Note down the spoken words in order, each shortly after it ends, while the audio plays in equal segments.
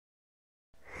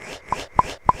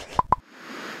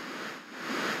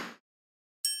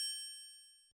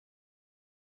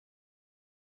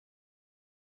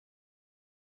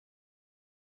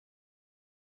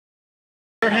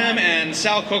and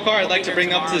Sal Kokar I'd like to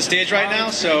bring up to the stage right now,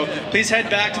 so please head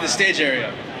back to the stage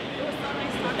area.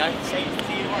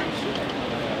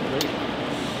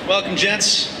 Welcome,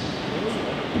 gents.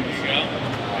 There you go.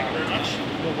 Thank you very much.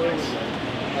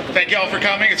 Thank you all for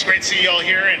coming. It's great to see you all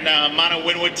here in Mana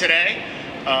Wynwood today.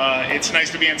 It's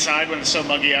nice to be inside when it's so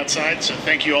muggy outside, so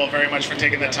thank you all very much for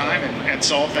taking the time. And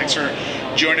Saul, thanks for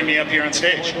joining me up here on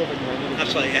stage.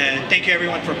 Absolutely. Thank you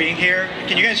everyone for being here.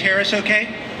 Can you guys hear us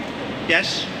okay?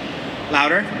 Yes?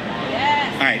 Louder?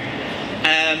 Yes. All right.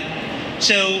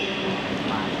 So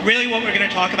really what we're going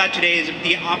to talk about today is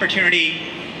the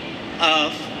opportunity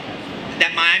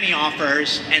that Miami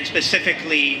offers, and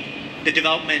specifically the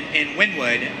development in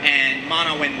Wynwood and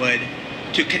Mana Wynwood,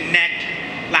 to connect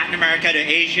Latin America to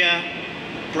Asia,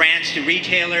 brands to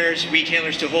retailers,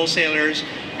 retailers to wholesalers,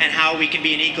 and how we can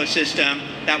be an ecosystem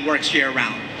that works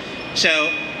year-round.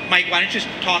 So, Mike, why don't you just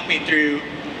talk me through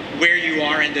where you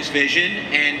are in this vision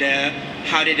and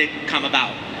how did it come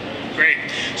about? Great.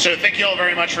 So thank you all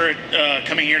very much for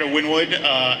coming here to Wynwood.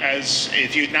 As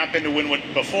if you've not been to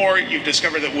Wynwood before, you've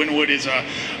discovered that Wynwood is a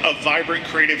vibrant,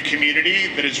 creative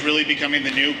community that is really becoming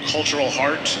the new cultural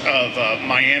heart of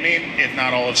Miami, if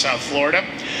not all of South Florida.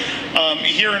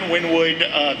 Here in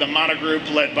Wynwood, the Mana Group,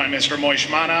 led by Mr. Moishe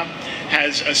Mana,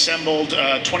 has assembled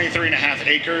 23.5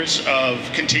 acres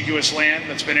of contiguous land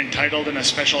that's been entitled in a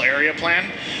special area plan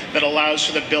that allows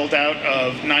for the build out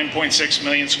of 9.6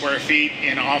 million square feet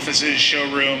in offices,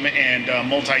 showroom, and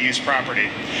multi-use property.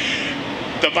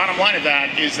 The bottom line of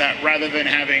that is that rather than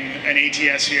having an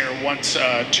ATS here once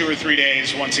 2 or 3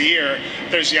 days, once a year,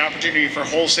 there's the opportunity for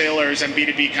wholesalers and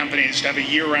B2B companies to have a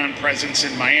year-round presence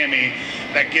in Miami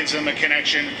that gives them a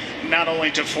connection not only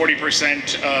to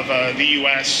 40% of the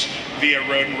US via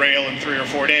road and rail in 3 or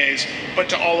 4 days, but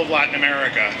to all of Latin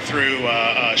America through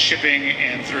shipping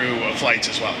and through flights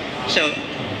as well.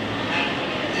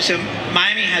 So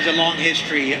Miami has a long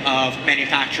history of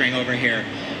manufacturing over here,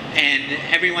 and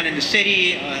everyone in the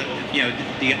city,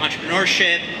 the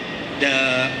entrepreneurship,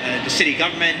 the city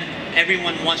government,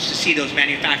 everyone wants to see those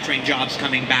manufacturing jobs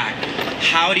coming back.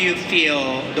 How do you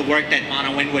feel the work that Mana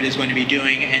Wynwood is going to be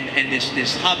doing and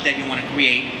this hub that you want to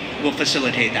create will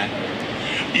facilitate that?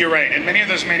 You're right, and many of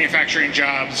those manufacturing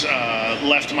jobs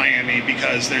left Miami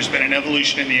because there's been an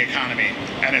evolution in the economy,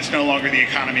 and it's no longer the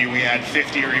economy we had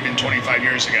 50 or even 25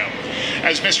 years ago.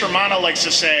 As Mr. Mana likes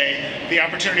to say, the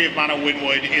opportunity of Mana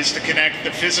Wynwood is to connect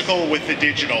the physical with the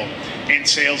digital in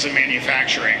sales and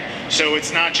manufacturing. So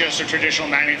it's not just a traditional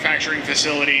manufacturing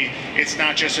facility, it's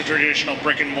not just a traditional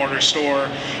brick and mortar store,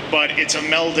 but it's a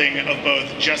melding of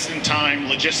both just-in-time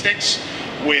logistics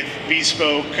with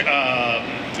bespoke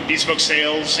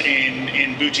sales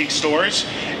in boutique stores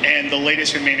and the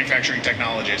latest in manufacturing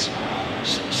technologies.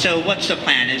 So what's the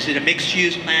plan? Is it a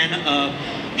mixed-use plan of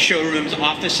showrooms,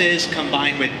 offices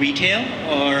combined with retail,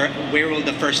 or where will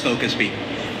the first focus be?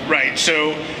 Right,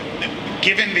 so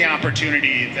given the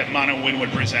opportunity that Mana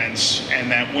Wynwood presents and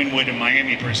that Wynwood and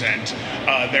Miami present,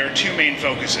 there are 2 main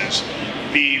focuses.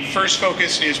 The first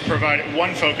focus is providing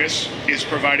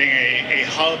a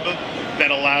hub that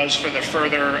allows for the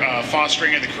further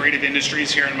fostering of the creative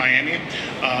industries here in Miami.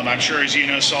 I'm sure, as you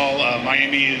know, Saul,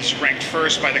 Miami is ranked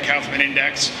first by the Kaufman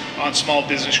Index on small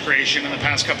business creation in the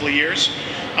past couple of years.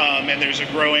 And there's a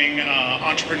growing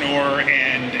entrepreneur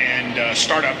and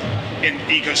startup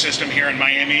ecosystem here in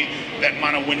Miami that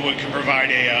Mana Wynwood can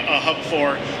provide a hub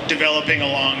for, developing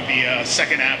along the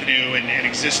 2nd Avenue and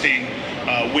existing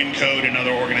WinCode and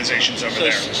other organizations over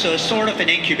there. So it's sort of an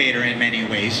incubator in many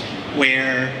ways,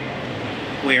 where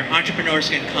entrepreneurs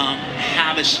can come,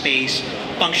 have a space,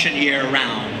 function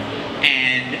year-round,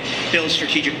 and build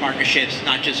strategic partnerships,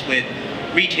 not just with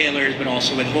retailers, but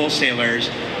also with wholesalers,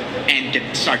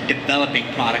 and start developing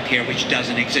product here, which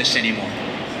doesn't exist anymore.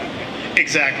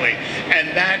 Exactly, and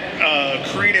that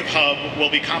creative hub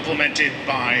will be complemented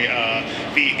by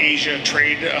the Asia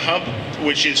Trade Hub,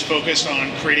 which is focused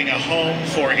on creating a home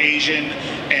for Asian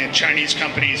and Chinese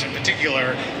companies in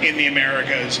particular in the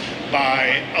Americas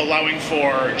by allowing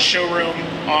for showroom,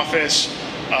 office,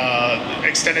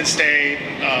 extended stay,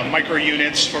 micro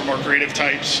units for more creative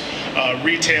types,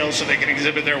 retail so they can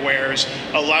exhibit their wares,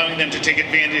 allowing them to take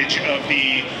advantage of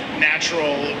the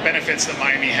natural benefits that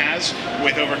Miami has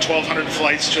with over 1,200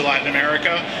 flights to Latin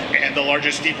America and the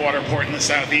largest deep water port in the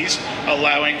southeast,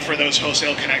 allowing for those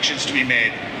wholesale connections to be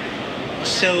made.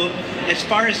 So as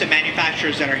far as the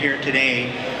manufacturers that are here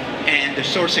today and the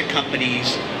sourcing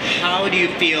companies, how do you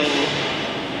feel,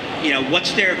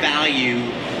 what's their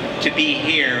value to be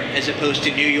here as opposed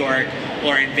to New York,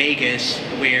 or in Vegas,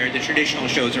 where the traditional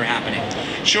shows are happening?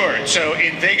 Sure. So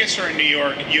in Vegas or in New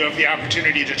York, you have the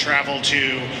opportunity to travel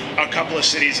to a couple of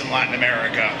cities in Latin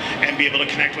America and be able to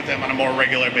connect with them on a more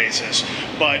regular basis.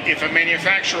 But if a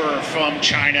manufacturer from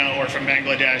China or from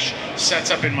Bangladesh sets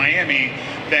up in Miami,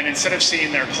 then instead of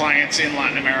seeing their clients in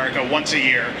Latin America once a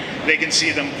year, they can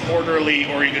see them quarterly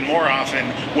or even more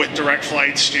often with direct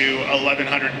flights to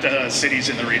 1,100 cities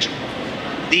in the region.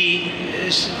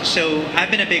 So I've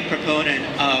been a big proponent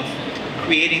of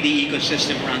creating the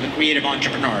ecosystem around the creative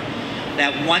entrepreneur.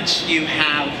 That once you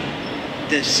have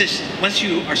once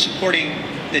you are supporting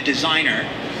the designer,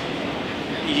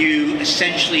 you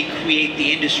essentially create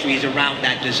the industries around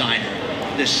that designer.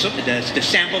 The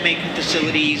sample making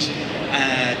facilities,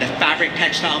 the fabric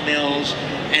textile mills,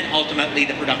 and ultimately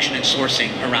the production and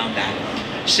sourcing around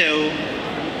that. So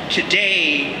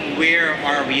today, where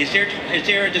are we? Is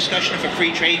there a discussion of a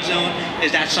free trade zone?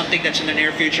 Is that something that's in the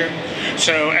near future?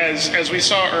 So as we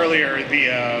saw earlier,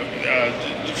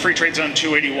 the Free Trade Zone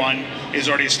 281 is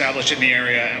already established in the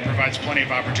area and provides plenty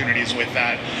of opportunities with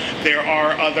that. There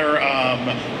are other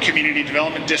community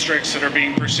development districts that are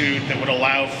being pursued that would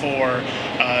allow for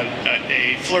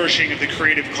a flourishing of the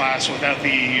creative class without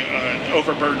the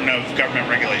overburden of government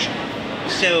regulation.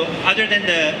 So other than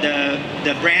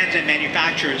the brands and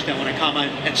manufacturers that want to come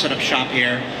and set up shop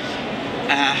here,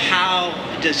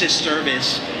 how does this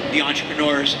service the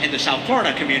entrepreneurs in the South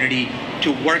Florida community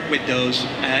to work with those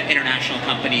international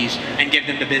companies and give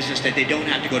them the business that they don't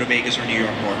have to go to Vegas or New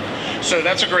York for? So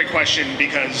that's a great question,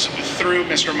 because through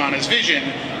Mr. Mana's vision,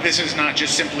 this is not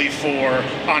just simply for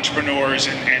entrepreneurs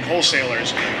and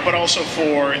wholesalers, but also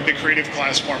for the creative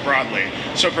class more broadly.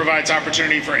 So it provides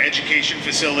opportunity for education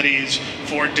facilities,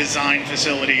 for design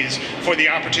facilities, for the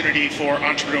opportunity for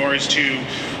entrepreneurs to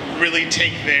really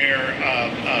take their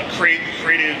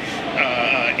creative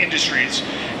industries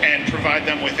and provide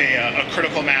them with a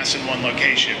critical mass in one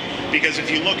location. Because if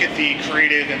you look at the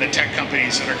creative and the tech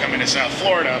companies that are coming to South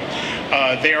Florida,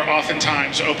 they are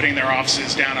oftentimes opening their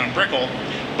offices down on Brickell,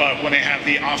 but when they have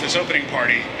the office opening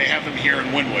party, they have them here in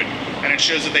Wynwood, and it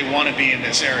shows that they want to be in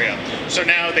this area. So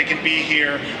now they can be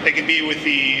here, they can be with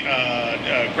the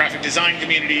graphic design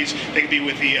communities, they can be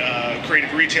with the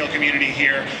creative retail community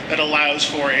here. That allows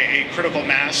for a critical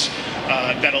mass,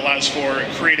 that allows for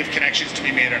creative connections to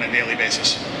be made on a daily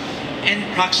basis.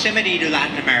 And proximity to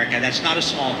Latin America, that's not a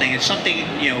small thing. It's something,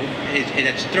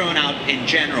 that's thrown out in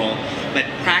general, but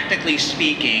practically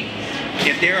speaking,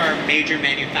 if there are major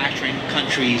manufacturing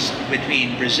countries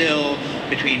between Brazil,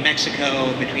 between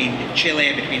Mexico, between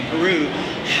Chile, between Peru,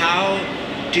 how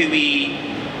do we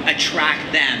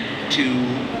attract them to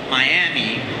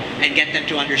Miami and get them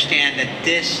to understand that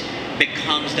this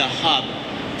becomes the hub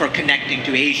for connecting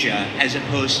to Asia as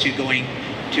opposed to going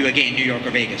to, again, New York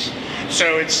or Vegas?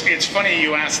 So it's funny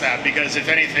you ask that, because if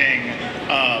anything,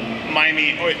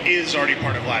 Miami is already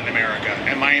part of Latin America,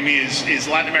 and Miami is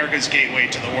Latin America's gateway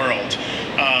to the world.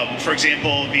 For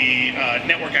example, the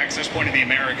Network Access Point of the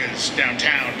Americas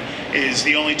downtown is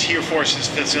the only Tier 4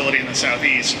 facility in the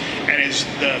Southeast, and is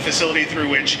the facility through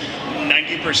which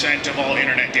 90% of all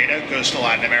internet data goes to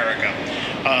Latin America.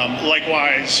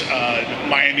 Likewise,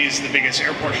 Miami is the biggest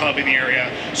airport hub in the area,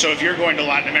 so if you're going to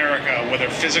Latin America, whether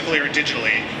physically or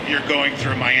digitally, you're going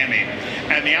through Miami.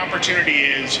 And the opportunity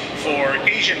is for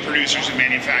Asian producers and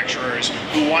manufacturers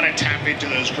who want to tap into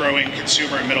those growing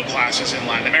consumer and middle classes in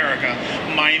Latin America.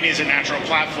 Miami is a natural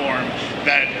platform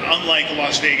that, unlike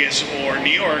Las Vegas or New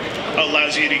York,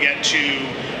 allows you to get to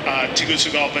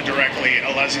Tegucigalpa directly,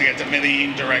 allows you to get to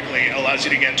Medellin directly, allows you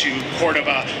to get to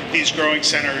Cordoba, these growing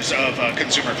centers of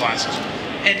consumer classes.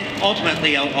 And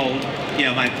ultimately,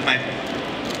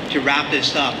 to wrap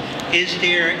this up, is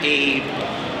there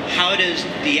how does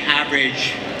the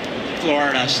average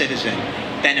Florida citizen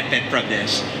benefit from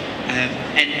this?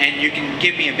 And you can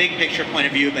give me a big picture point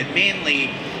of view, but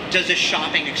mainly, does the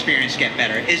shopping experience get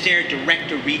better? Is there a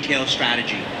direct-to-retail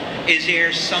strategy? Is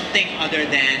there something other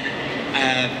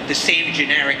than the same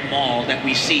generic mall that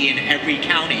we see in every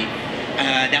county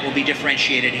that will be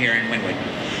differentiated here in Wynwood?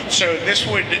 So this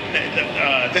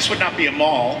would not be a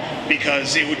mall,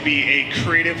 because it would be a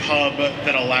creative hub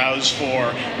that allows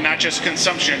for not just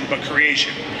consumption but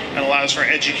creation, and allows for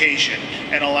education,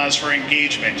 and allows for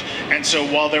engagement. And so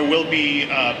while there will be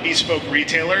bespoke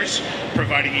retailers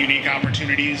providing unique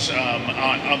opportunities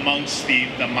amongst the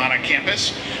Mana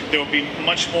campus, there will be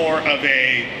much more of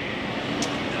a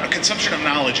a consumption of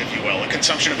knowledge, if you will, a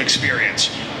consumption of experience,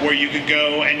 where you can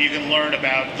go and you can learn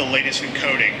about the latest in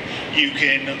coding. You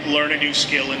can learn a new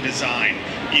skill in design.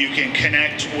 You can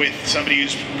connect with somebody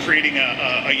who's creating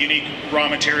a unique raw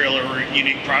material or a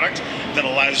unique product that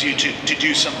allows you to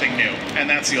do something new. And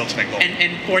that's the ultimate goal.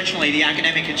 And fortunately, the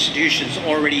academic institutions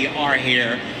already are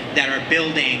here that are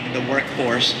building the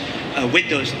workforce with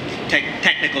those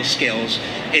technical skills.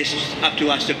 It's up to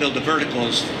us to build the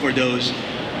verticals for those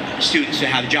students to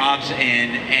have jobs in,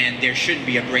 and there shouldn't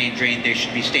be a brain drain. They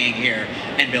should be staying here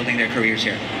and building their careers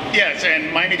here. Yes,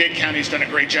 and Miami-Dade County's done a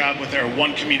great job with their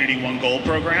One Community, One Goal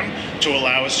program to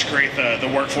allow us to create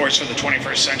the workforce for the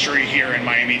 21st century here in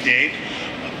Miami-Dade.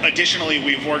 Additionally,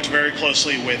 we've worked very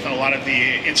closely with a lot of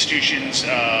the institutions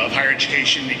of higher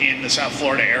education in the South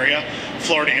Florida area.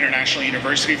 Florida International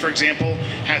University, for example,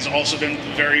 has also been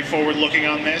very forward-looking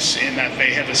on this in that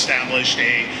they have established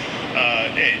an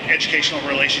educational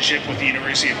relationship with the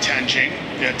University of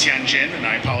Tianjin, and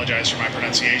I apologize for my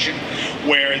pronunciation,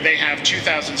 where they have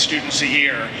 2,000 students a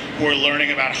year who are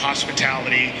learning about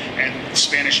hospitality and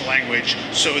Spanish language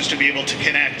so as to be able to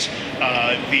connect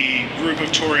the group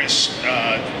of tourists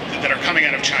that are coming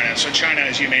out of China. So China,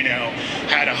 as you may know,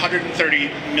 had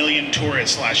 130 million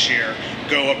tourists last year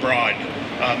go abroad,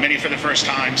 many for the first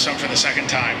time, some for the second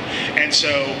time. And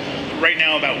so right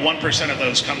now, about 1% of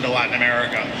those come to Latin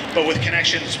America. But with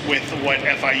connections with what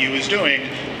FIU is doing,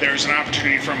 there's an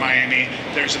opportunity for Miami,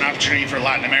 there's an opportunity for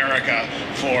Latin America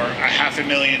for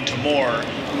 500,000 to more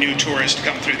new tourists to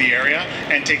come through the area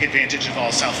and take advantage of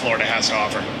all South Florida has to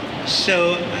offer.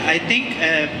 So I think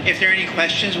if there are any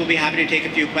questions, we'll be happy to take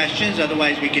a few questions.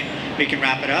 Otherwise, we can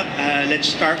wrap it up. Let's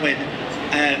start with,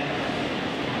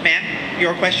 ma'am,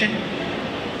 your question?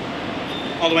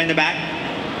 All the way in the back.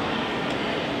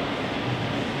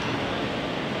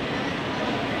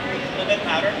 A little bit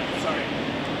louder. Sorry.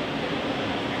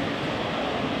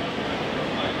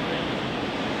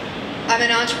 I'm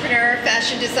an entrepreneur,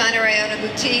 fashion designer. I own a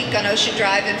boutique on Ocean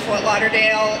Drive in Fort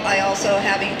Lauderdale. I also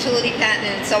have a utility patent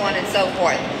and so on and so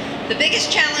forth. The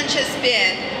biggest challenge has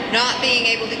been not being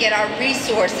able to get our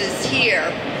resources here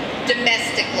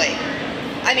domestically.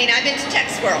 I mean, I've been to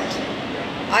Tex World.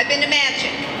 I've been to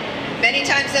Magic many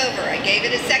times over. I gave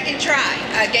it a second try.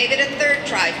 I gave it a third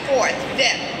try, fourth,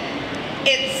 fifth.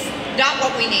 It's not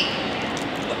what we need.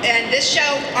 And this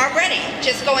show already,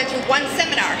 just going through one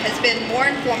seminar, has been more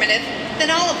informative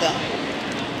than all of them.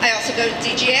 I also go to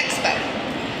DG Expo.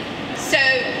 So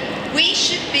we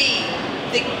should be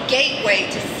the gateway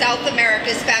to South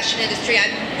America's fashion industry. I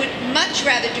would much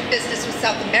rather do business with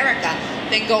South America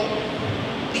than go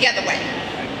the other way,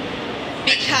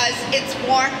 because it's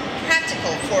more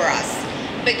practical for us.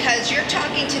 Because you're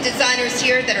talking to designers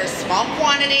here that are small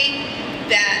quantity,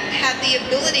 that have the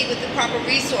ability with the proper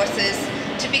resources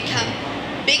to become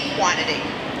big quantity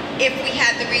if we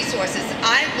had the resources.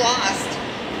 I lost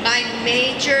my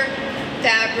major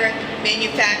fabric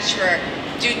manufacturer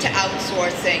due to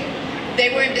outsourcing.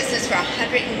 They were in business for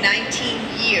 119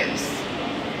 years.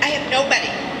 I have nobody.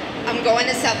 I'm going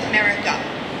to South America.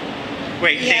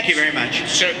 Great, thank you very much.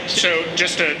 So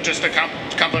just to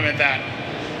complement that,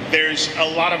 there's a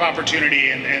lot of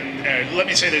opportunity, and let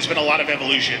me say there's been a lot of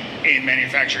evolution in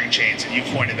manufacturing chains, and you've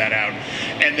pointed that out.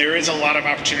 And there is a lot of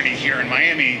opportunity here in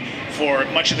Miami for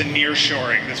much of the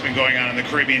nearshoring that's been going on in the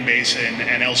Caribbean Basin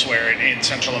and elsewhere in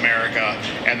Central America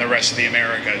and the rest of the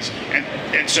Americas.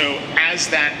 And so as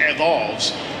that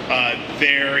evolves,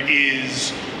 there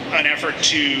is an effort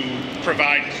to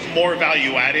provide more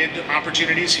value-added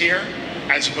opportunities here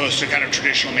as opposed to kind of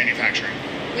traditional manufacturing.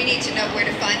 We need to know where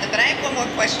to find them. But I have one more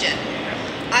question.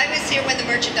 I was here when the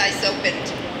merchandise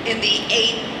opened in the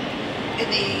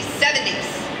 70s.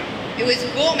 It was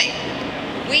booming.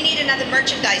 We need another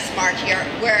merchandise mart here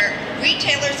where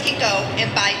retailers can go and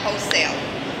buy wholesale.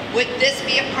 Would this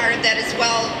be a part of that as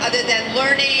well? Other than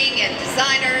learning and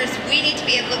designers, we need to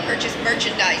be able to purchase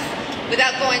merchandise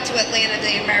without going to Atlanta,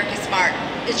 the America's Mart.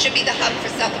 It should be the hub for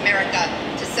South America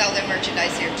to sell their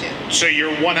merchandise here too. So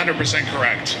you're 100%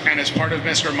 correct. And as part of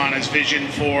Mr. Mana's vision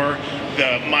for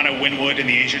the Mana Wynwood and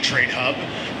the Asia Trade Hub,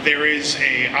 there is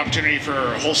an opportunity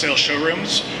for wholesale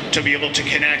showrooms to be able to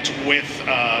connect with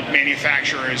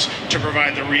manufacturers to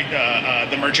provide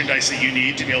the merchandise that you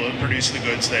need to be able to produce the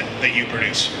goods that you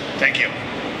produce. Thank you.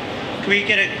 Can we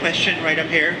get a question right up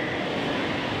here?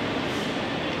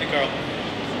 Hey, Carl.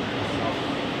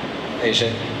 Hey,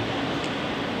 Shay.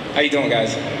 How you doing,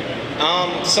 guys?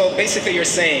 So basically you're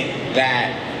saying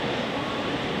that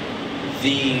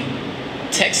the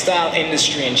textile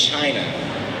industry in China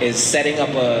is setting up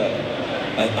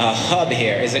a hub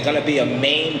here? Is it going to be a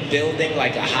main building,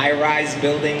 like a high-rise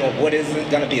building, or what is it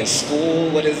going to be? A school?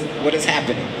 What is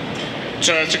happening?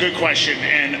 So that's a good question.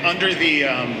 And under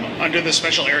the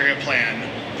special area plan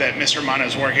that Mr. Mana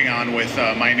is working on with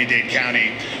Miami-Dade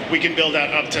County, we can build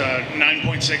out up to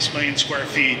 9.6 million square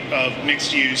feet of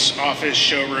mixed-use office,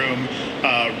 showroom,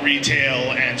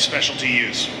 retail, and specialty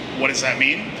use. What does that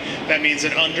mean? That means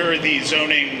that under the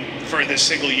zoning for this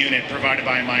single unit provided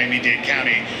by Miami-Dade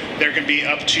County, there can be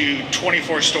up to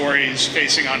 24 stories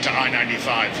facing onto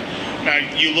I-95. Now,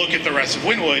 you look at the rest of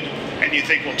Wynwood, and you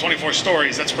think, well, 24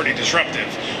 stories, that's pretty disruptive.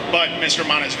 But Mr.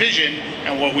 Mana's vision,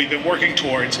 and what we've been working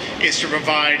towards, is to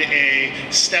provide a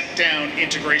step-down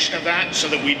integration of that so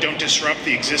that we don't disrupt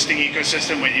the existing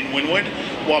ecosystem in Wynwood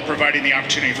while providing the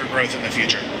opportunity for growth in the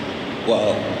future.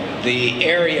 Well, the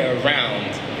area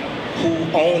around, who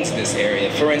owns this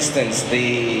area? For instance,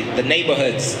 the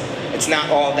neighborhoods, it's not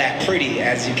all that pretty,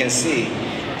 as you can see.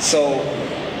 So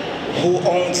who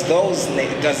owns those?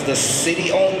 Does the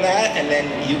city own that, and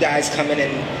then you guys come in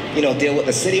and deal with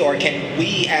the city, or can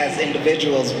we as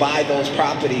individuals buy those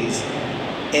properties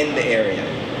in the area?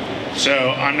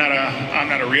 So I'm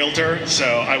not a realtor, so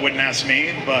I wouldn't ask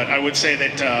me, but I would say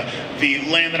that the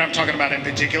land that I'm talking about in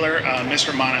particular,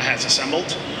 Mr. Mana has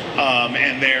assembled,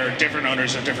 and they're different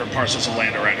owners of different parcels of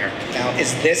land around here. Now,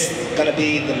 is this going to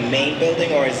be the main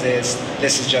building, or is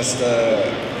this is just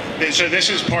So this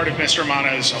is part of Mr.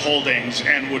 Mana's holdings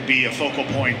and would be a focal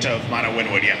point of Mana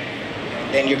Wynwood, yeah.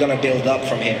 Then you're going to build up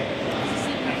from here.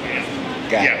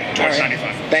 Got yeah, it. towards All right.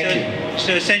 95. Thank you.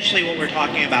 So essentially what we're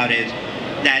talking about is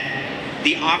that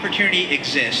the opportunity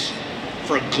exists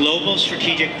for global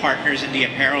strategic partners in the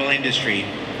apparel industry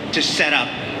to set up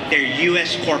their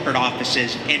U.S. corporate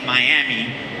offices in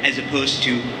Miami as opposed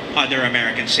to other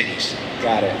American cities.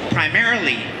 Got it.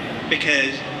 Primarily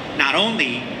because not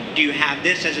only do you have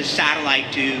this as a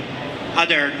satellite to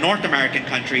other North American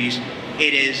countries,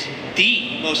 it is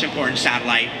the most important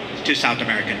satellite to South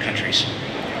American countries.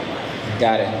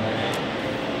 Got it.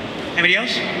 Anybody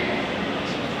else?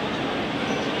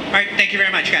 All right, thank you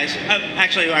very much, guys.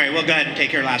 Actually, all right, we'll go ahead and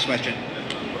take your last question.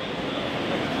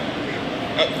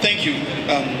 Thank you.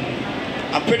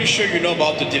 I'm pretty sure you know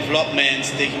about the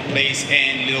developments taking place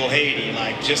in Little Haiti,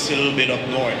 like just a little bit up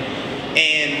north.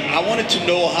 And I wanted to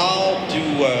know how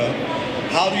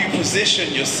do you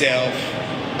position yourself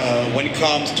when it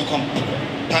comes to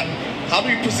how do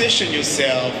you position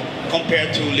yourself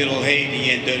compared to Little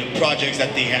Haiti and the projects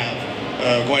that they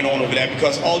have going on over there?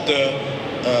 Because all the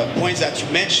points that you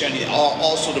mentioned are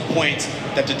also the points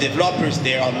that the developers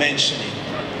there are mentioning.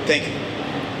 Thank you.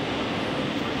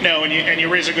 No, and you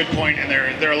raise a good point, and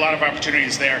there are a lot of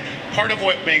opportunities there. Part of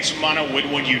what makes Mana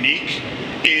Wynwood unique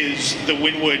is the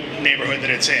Wynwood neighborhood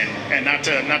that it's in, and not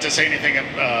to say anything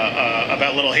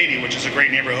about Little Haiti, which is a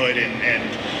great neighborhood, and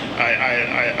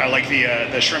I like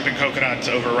the shrimp and coconut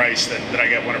over rice that I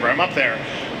get whenever I'm up there,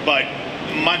 but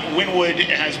Wynwood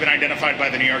has been identified by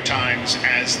the New York Times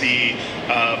as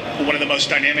one of the most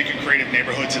dynamic and creative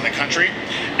neighborhoods in the country.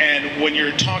 And when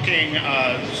you're talking,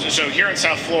 so here in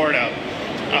South Florida,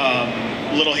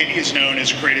 Little Haiti is known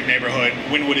as a creative neighborhood.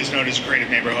 Wynwood is known as a creative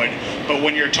neighborhood. But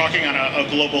when you're talking on a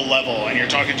global level, and you're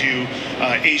talking to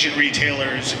Asian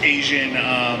retailers,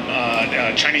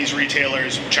 Chinese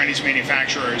retailers, Chinese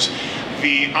manufacturers,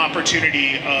 the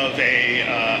opportunity of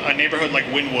a neighborhood like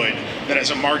Wynwood that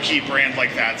has a marquee brand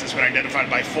like that's been identified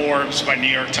by Forbes, by New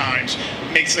York Times,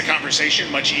 makes the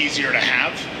conversation much easier to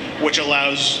have, which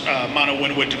allows Mana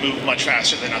Wynwood to move much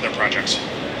faster than other projects.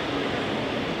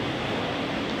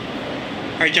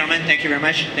 All right, gentlemen, thank you very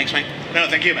much. Thanks, Mike. No,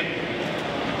 thank you, man.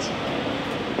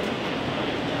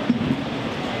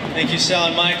 Thank you, Sal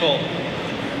and Michael.